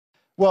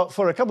Well,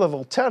 for a couple of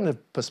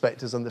alternative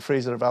perspectives on the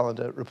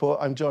Fraser-Vallender report,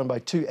 I'm joined by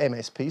two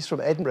MSPs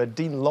from Edinburgh,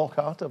 Dean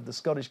Lockhart of the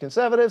Scottish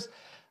Conservatives,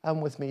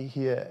 and with me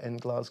here in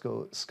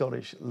Glasgow,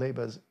 Scottish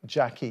Labour's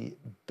Jackie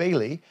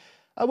Baillie.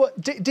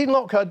 Dean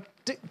Lockhart,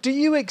 do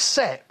you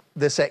accept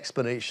this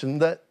explanation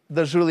that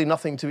there's really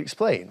nothing to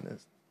explain?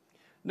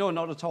 No,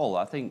 not at all.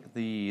 I think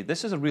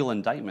this is a real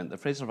indictment. The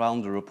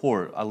Fraser-Vallender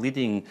report, a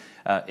leading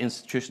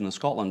institution in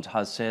Scotland,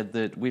 has said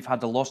that we've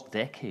had a lost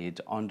decade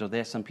under the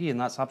SNP,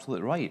 and that's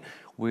absolutely right.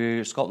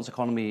 Scotland's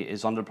economy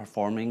is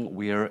underperforming.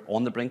 We're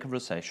on the brink of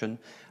recession,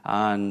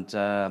 and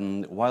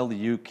while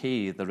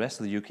the rest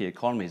of the UK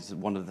economy is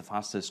one of the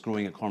fastest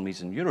growing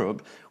economies in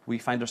Europe, we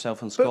find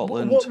ourselves in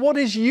Scotland. But what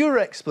is your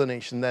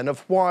explanation then of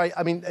why?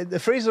 I mean, the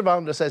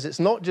Fraser-Vallender says it's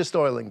not just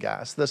oil and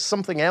gas. There's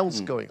something else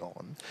going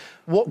on.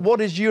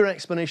 What is your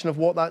explanation of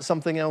what that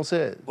something else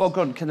is? Well,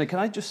 Gordon, can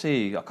I just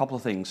say a couple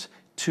of things?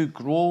 To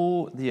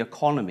grow the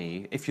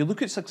economy, if you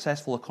look at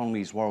successful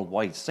economies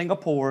worldwide,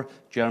 Singapore,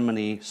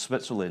 Germany,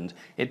 Switzerland,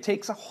 it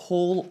takes a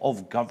whole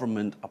of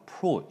government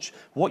approach.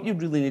 What you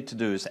really need to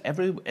do is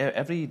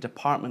every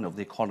department of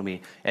the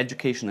economy,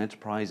 education,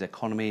 enterprise,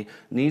 economy,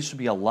 needs to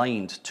be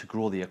aligned to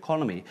grow the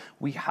economy.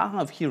 We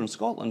have here in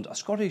Scotland a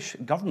Scottish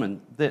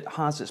government that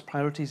has its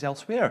priorities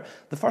elsewhere.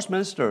 The First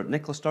Minister,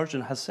 Nicola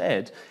Sturgeon, has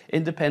said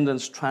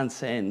independence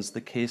transcends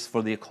the case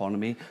for the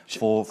economy,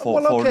 for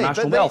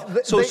national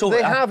wealth.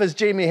 They have, as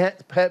Jamie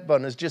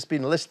Hepburn has just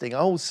been listing, a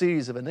whole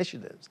series of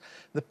initiatives.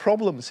 The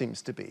problem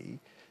seems to be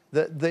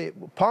that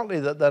partly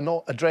that they're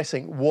not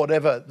addressing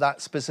whatever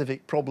that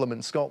specific problem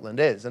in Scotland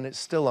is, and it's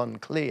still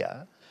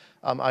unclear.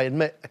 I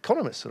admit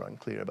economists are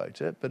unclear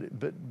about it,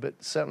 but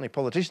certainly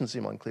politicians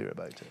seem unclear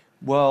about it.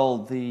 Well,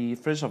 the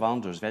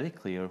Fraser-Vallender is very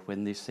clear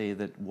when they say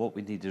that what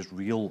we need is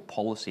real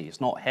policy. It's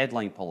not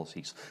headline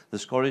policies. The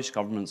Scottish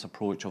Government's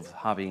approach of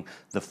having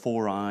the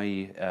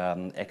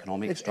 4I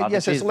economic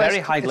strategy is very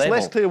high level. It's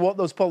less clear what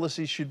those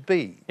policies should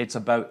be. It's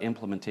about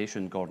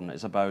implementation, Gordon.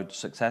 It's about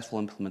successful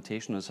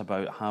implementation. It's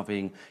about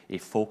having a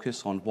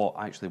focus on what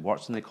actually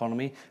works in the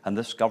economy. And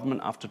this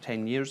government, after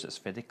 10 years, it's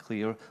very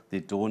clear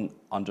they don't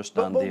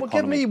understand the economy.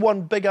 Give me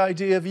one big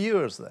idea of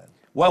yours then.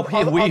 Well,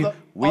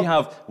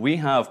 we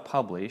have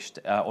published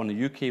on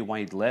a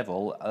UK-wide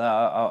level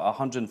a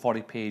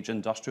 140-page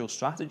industrial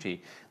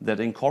strategy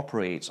that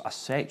incorporates a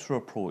sector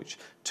approach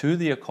to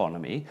the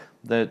economy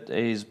that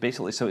is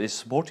basically is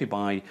supported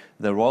by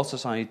the Royal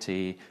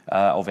Society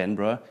of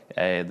Edinburgh,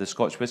 the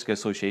Scottish Whisky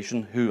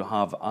Association, who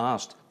have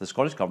asked the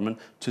Scottish Government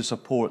to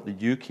support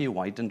the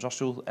UK-wide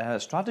industrial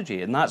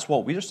strategy. And that's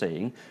what we're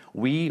saying.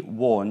 We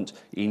want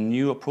a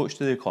new approach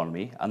to the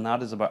economy, and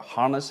that is about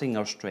harnessing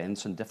our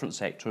strengths in different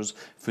sectors.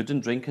 Food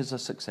and drink is a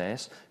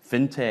success.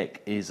 Fintech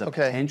is a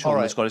potential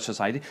in the Scottish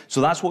society.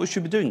 So that's what we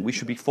should be doing. We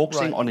should be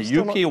focusing on a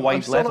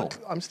UK-wide level.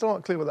 I'm still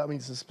not clear what that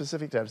means in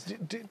specific terms.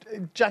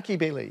 Jackie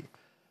Baillie,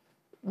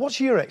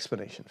 what's your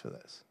explanation for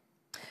this?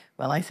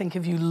 Well, I think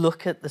if you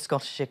look at the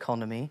Scottish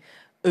economy,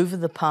 over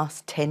the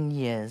past 10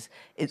 years,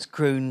 it's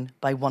grown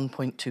by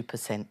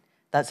 1.2%.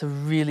 That's a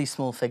really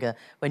small figure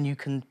when you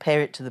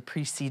compare it to the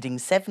preceding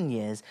 7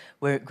 years,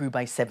 where it grew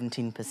by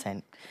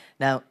 17%.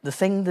 Now, the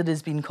thing that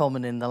has been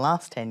common in the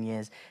last 10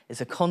 years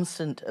is a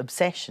constant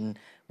obsession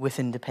with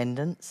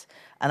independence.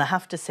 And I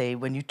have to say,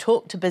 when you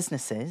talk to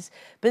businesses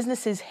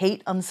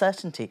hate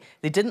uncertainty.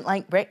 They didn't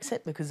like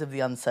Brexit because of the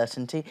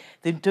uncertainty.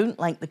 They don't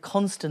like the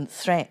constant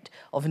threat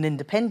of an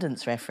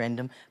independence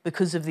referendum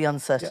because of the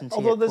uncertainty.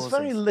 Although there's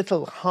very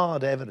little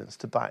hard evidence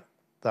to back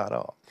that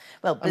up.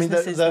 Well,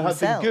 businesses there have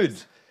been good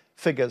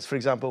figures, for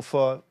example,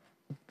 for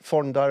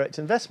foreign direct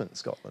investment in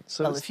Scotland.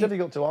 So it's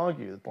difficult to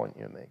argue the point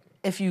you're making.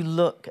 If you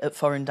look at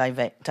foreign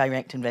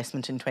direct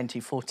investment in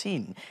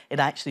 2014, it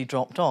actually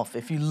dropped off.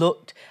 If you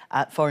looked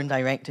at foreign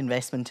direct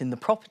investment in the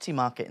property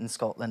market in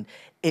Scotland,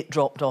 it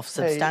dropped off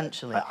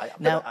substantially.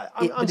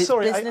 It's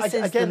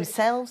businesses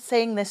themselves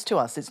saying this to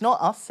us. It's not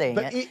us saying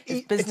it.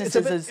 It's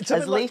businesses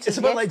as late as yesterday. It's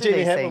a bit like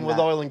Jamie Hepburn with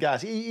oil and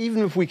gas.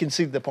 Even if we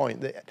concede the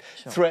point that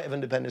threat of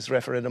independence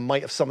referendum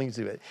might have something to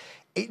do with it,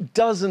 it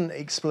doesn't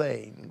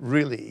explain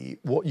really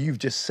what you've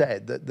just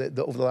said, that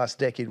over the last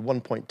decade,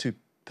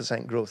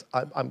 1.2% growth.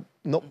 I'm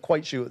not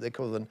quite sure what the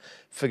equivalent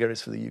figure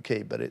is for the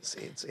UK, but it's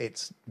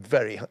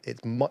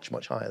much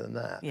higher than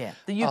that. Yeah,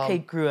 the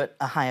UK grew at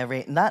a higher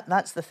rate, and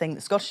that's the thing. The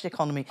Scottish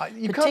economy,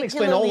 you can't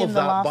explain all of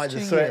that by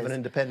the threat of an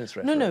independence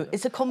referendum. No,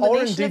 it's a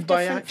combination of different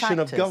factors. Or indeed by action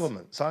of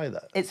governments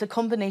either. It's a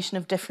combination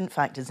of different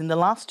factors. In the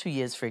last 2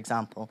 years, for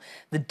example,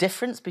 the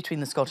difference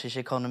between the Scottish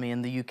economy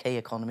and the UK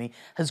economy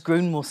has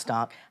grown more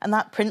stark, and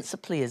that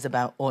principally is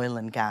about oil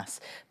and gas.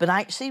 But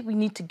actually, we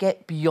need to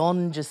get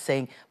beyond just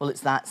saying, well,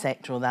 it's that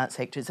sector or that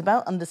sector. It's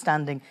about understanding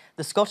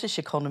the Scottish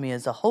economy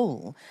as a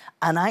whole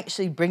and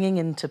actually bringing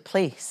into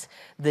place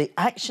the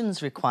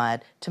actions required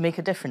to make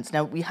a difference.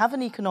 Now, we have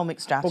an economic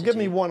strategy. Well, give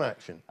me one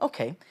action.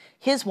 OK,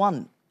 here's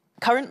one.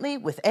 Currently,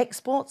 with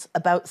exports,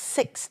 about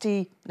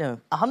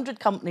 100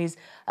 companies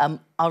are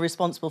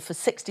responsible for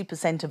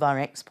 60% of our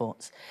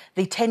exports.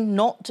 They tend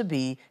not to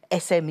be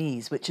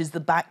SMEs, which is the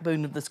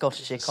backbone of the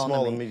Scottish economy.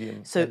 Small and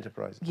medium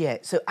enterprises. Yeah,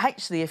 so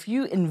actually, if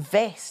you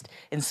invest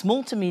in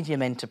small to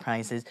medium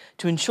enterprises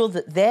to ensure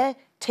that they're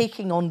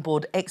taking on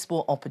board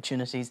export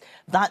opportunities,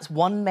 that's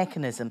one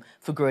mechanism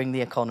for growing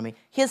the economy.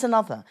 Here's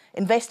another,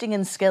 investing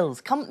in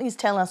skills. Companies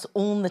tell us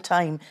all the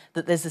time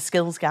that there's a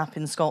skills gap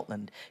in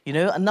Scotland. You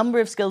know, a number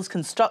of skills,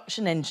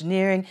 construction,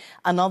 engineering,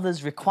 and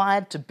others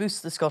required to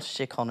boost the Scottish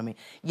economy.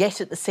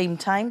 Yet at the same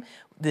time,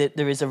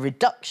 there is a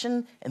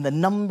reduction in the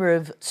number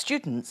of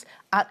students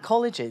at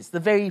colleges, the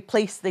very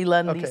place they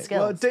learn these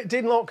skills. Well,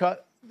 Dean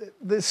Lockhart,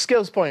 the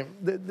skills point,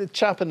 the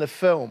chap in the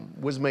film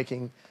was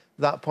making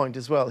that point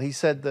as well. He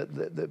said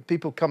that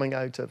people coming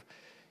out of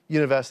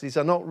universities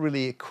are not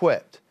really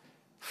equipped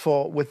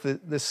with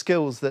the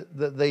skills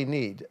that they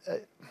need.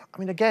 I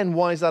mean, again,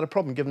 why is that a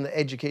problem, given that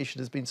education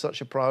has been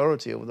such a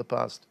priority over the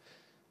past,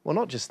 well,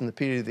 not just in the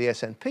period of the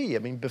SNP, I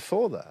mean,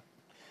 before that?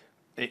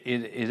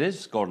 It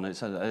is, Gordon.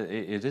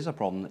 It is a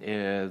problem.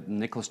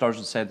 Nicola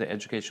Sturgeon said that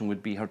education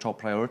would be her top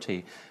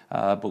priority,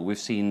 but we've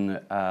seen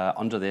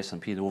under the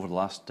SNP over the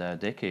last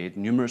decade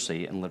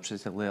numeracy and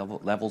literacy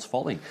levels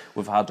falling.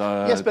 We've had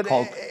yes, but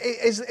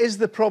is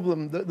the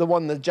problem the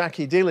one that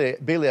Jackie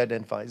Baillie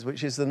identifies,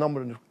 which is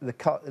the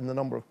cut in the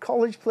number of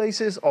college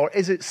places, or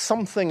is it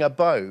something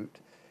about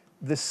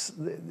this?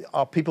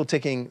 Are people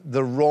taking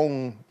the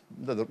wrong?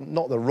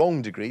 Not the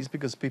wrong degrees,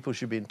 because people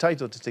should be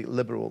entitled to take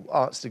liberal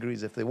arts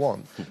degrees if they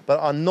want, but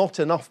are not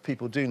enough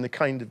people doing the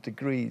kind of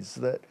degrees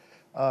that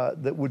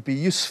would be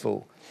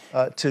useful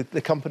to the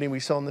company we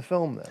saw in the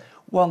film there?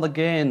 Well,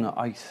 again,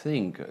 I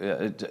think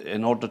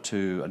in order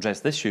to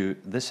address this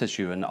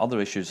issue and other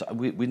issues,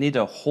 we need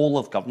a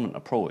whole-of-government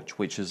approach,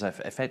 which is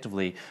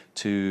effectively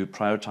to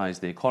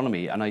prioritise the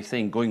economy. And I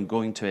think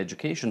going to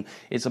education,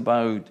 it's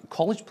about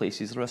college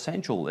places that are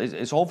essential.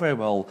 It's all very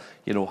well,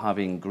 you know,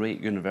 having great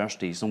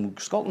universities, and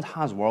Scotland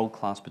has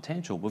world-class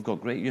potential. We've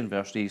got great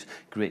universities,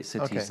 great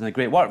cities, and a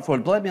great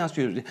workforce. But let me ask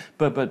you,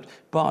 but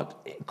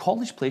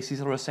college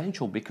places are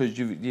essential because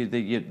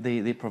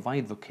they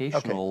provide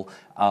vocational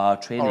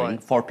training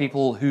for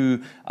people who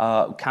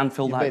can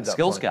fill that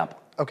skills gap.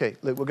 OK,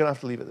 look, we're going to have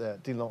to leave it there.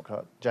 Dean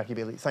Lockhart, Jackie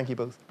Baillie, thank you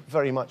both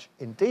very much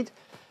indeed.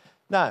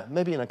 Now,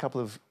 maybe in a couple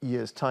of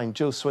years' time,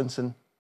 Joe Swinson